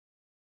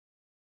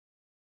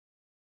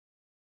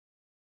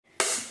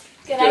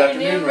Good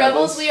afternoon,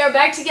 Rebels. We are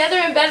back together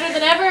and better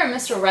than ever, and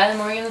Mr. Riley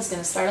Morgan is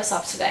going to start us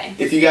off today.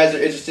 If you guys are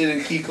interested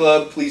in Key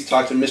Club, please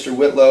talk to Mr.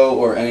 Whitlow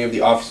or any of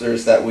the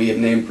officers that we have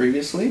named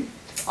previously.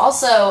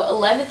 Also,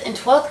 11th and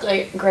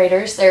 12th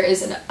graders, there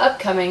is an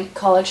upcoming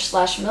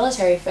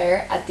college/military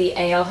fair at the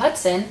A.L.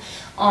 Hudson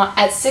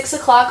at 6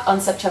 o'clock on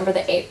September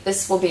the 8th.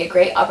 This will be a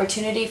great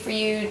opportunity for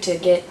you to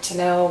get to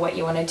know what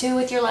you want to do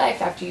with your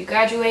life after you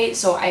graduate,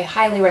 so I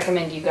highly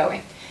recommend you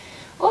going.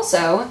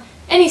 Also,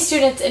 any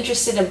students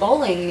interested in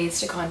bowling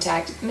needs to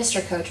contact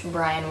Mr. Coach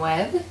Brian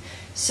Webb.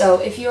 So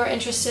if you are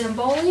interested in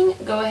bowling,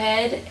 go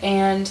ahead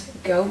and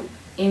go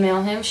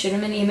email him, shoot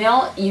him an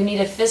email. You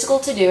need a physical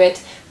to do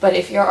it, but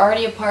if you're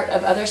already a part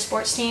of other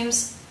sports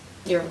teams,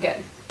 you're good.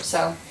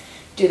 So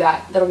do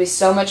that. That'll be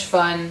so much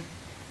fun.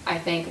 I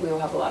think we will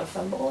have a lot of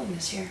fun bowling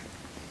this year.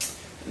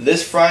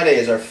 This Friday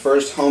is our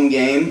first home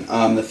game.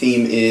 The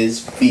theme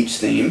is beach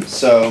theme,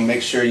 so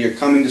make sure you're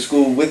coming to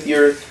school with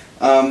your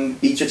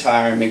beach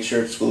attire. Make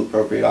sure it's school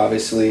appropriate,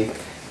 obviously.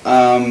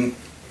 And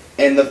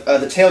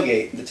the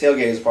tailgate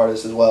is a part of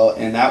this as well,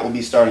 and that will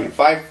be starting at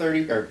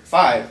 5:30 or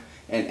 5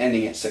 and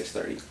ending at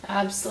 6:30.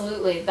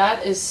 Absolutely,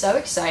 that is so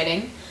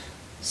exciting.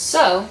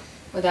 So,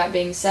 with that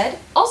being said,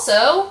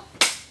 also,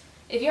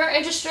 if you're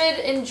interested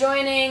in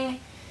joining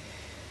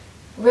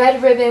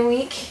Red Ribbon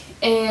Week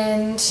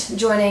and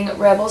joining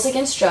Rebels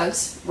Against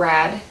Drugs,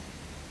 RAD,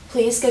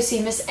 please go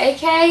see Miss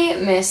AK,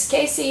 Miss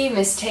Casey,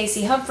 Miss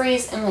Tacey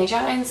Humphreys, Emily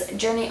Gines,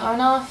 Jenny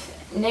Arnoff,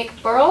 Nick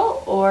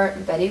Burrell, or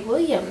Betty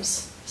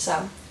Williams.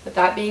 So, with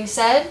that being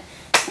said,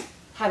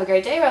 have a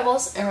great day,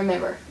 Rebels, and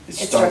remember, it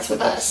starts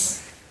with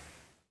us.